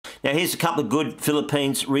Now here's a couple of good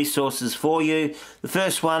Philippines resources for you. The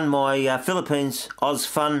first one, my Philippines Oz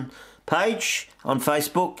Fun page on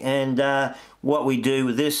Facebook, and what we do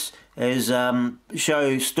with this is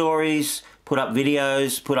show stories, put up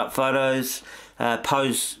videos, put up photos,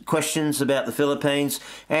 pose questions about the Philippines,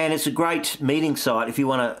 and it's a great meeting site if you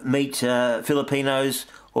want to meet Filipinos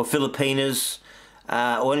or Filipinas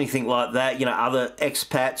or anything like that, you know, other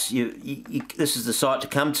expats. This is the site to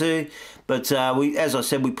come to. But as I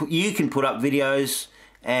said, you can put up videos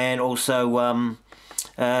and also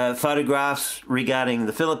photographs regarding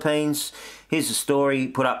the Philippines. Here's a story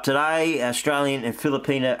put up today. Australian and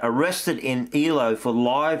Filipina arrested in Ilo for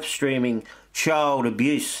live streaming child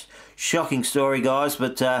abuse. Shocking story, guys.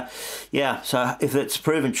 But yeah, so if it's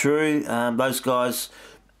proven true, those guys,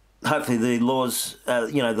 hopefully the laws,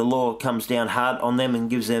 you know, the law comes down hard on them and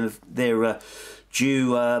gives them their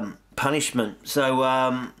due punishment.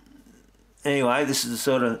 So anyway, this is the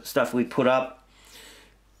sort of stuff we put up.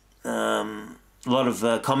 A lot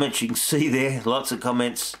of comments you can see there, lots of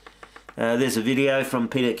comments. There's a video from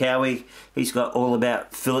Peter Cowie. He's got all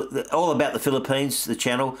about the Philippines, the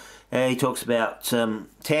channel. He talks about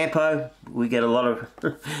Tampo. We get a lot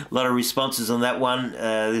of responses on that one.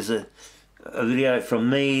 There's a video from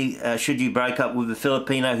me. Should you break up with a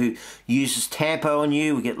Filipino who uses Tampo on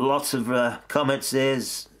you? We get lots of comments there.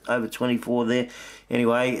 There's over 24 there.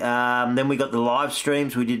 Anyway, then we got the live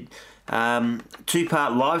streams. We did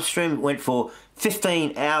two-part live stream. It went for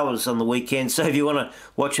 15 hours on the weekend. So if you want to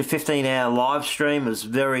watch a 15-hour live stream, it was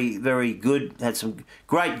very, very good. Had some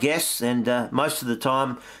great guests, and most of the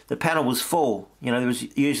time the panel was full. You know, there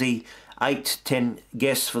was usually 8 to 10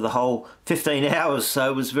 guests for the whole 15 hours, so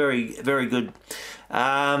it was very, very good.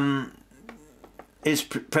 Is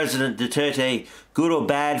President Duterte good or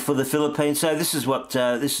bad for the Philippines? So this is what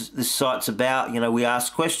this site's about. You know, we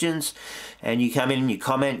ask questions, and you come in and you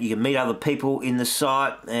comment. You can meet other people in the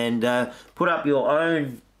site and put up your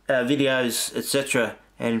own videos, etc.,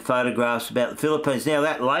 and photographs about the Philippines. Now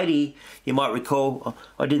that lady, you might recall,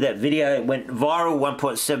 I did that video. It went viral,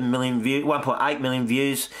 1.7 million views, 1.8 million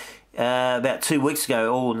views about 2 weeks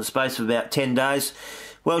ago, all in the space of about 10 days.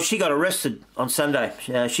 Well, she got arrested on Sunday.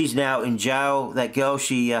 She's now in jail, that girl.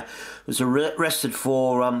 She was arrested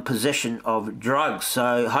for possession of drugs.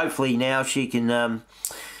 So hopefully now she can,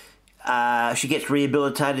 she gets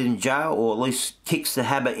rehabilitated in jail, or at least kicks the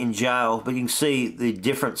habit in jail. But you can see the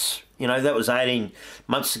difference. You know, that was 18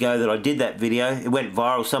 months ago that I did that video. It went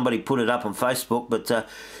viral. Somebody put it up on Facebook. But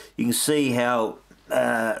you can see how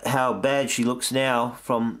bad she looks now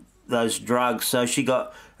from those drugs. So she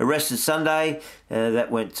got arrested Sunday. That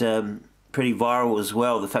went pretty viral as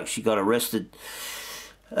well, the fact she got arrested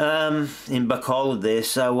in Bacolod there.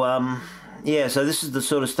 So yeah, so this is the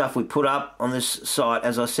sort of stuff we put up on this site.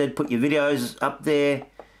 As I said, put your videos up there.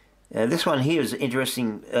 This one here is an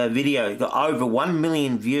interesting video. It got over 1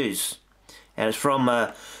 million views, and it's from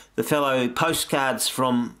the fellow Postcards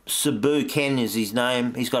from Cebu. Ken is his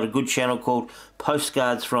name. He's got a good channel called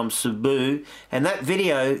Postcards from Cebu, and that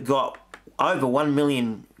video got over 1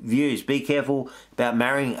 million views. Be careful about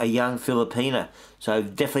marrying a young Filipina. So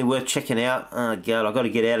definitely worth checking out. Oh God, I've got to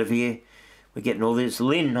get out of here. We're getting all this.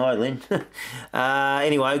 Lynn, hi Lynn.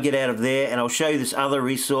 Anyway, get out of there, and I'll show you this other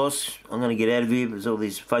resource. I'm going to get out of here because all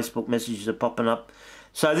these Facebook messages are popping up.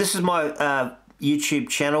 So this is my YouTube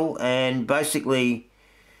channel, and basically,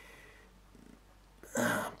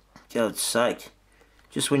 God's sake,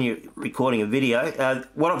 just when you're recording a video,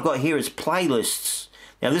 what I've got here is playlists.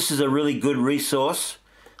 Now this is a really good resource.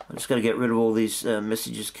 I'm just going to get rid of all these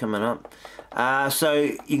messages coming up. So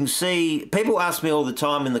you can see, people ask me all the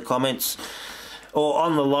time in the comments or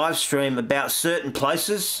on the live stream about certain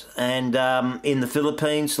places and in the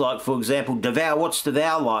Philippines, like for example Davao. What's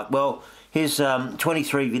Davao like? Well, here's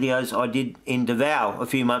 23 videos I did in Davao a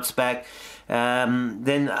few months back.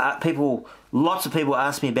 Then lots of people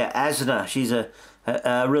ask me about Asna. She's a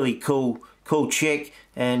really cool chick,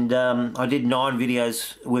 and I did 9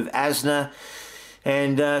 videos with Asna.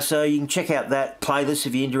 And so you can check out that playlist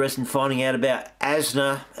if you're interested in finding out about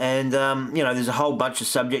Asna. And, you know, there's a whole bunch of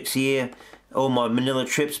subjects here. All my Manila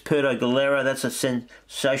trips, Puerto Galera, that's a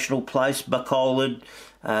sensational place. Bacolod,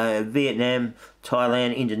 Vietnam,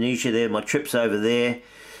 Thailand, Indonesia, they're my trips over there.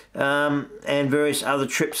 And various other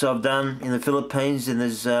trips I've done in the Philippines. And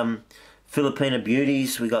there's Filipina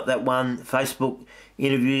Beauties, we got that one. Facebook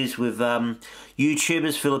interviews with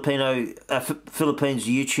YouTubers, Philippines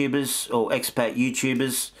YouTubers or expat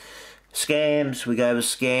YouTubers. Scams, we go over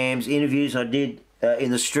scams. Interviews I did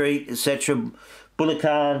in the street, etc.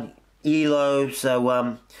 Bulacan, Ilo.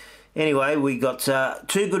 So anyway, we got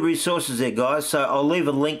 2 good resources there, guys. So I'll leave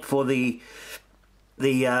a link for the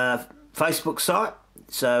the Facebook site,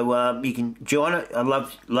 so you can join it. I'd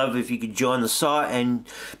love if you could join the site and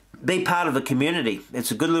be part of the community.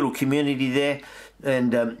 It's a good little community there,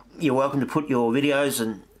 and you're welcome to put your videos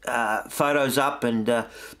and photos up and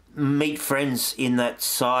meet friends in that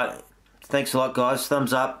site. Thanks a lot, guys.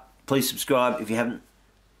 Thumbs up. Please subscribe if you haven't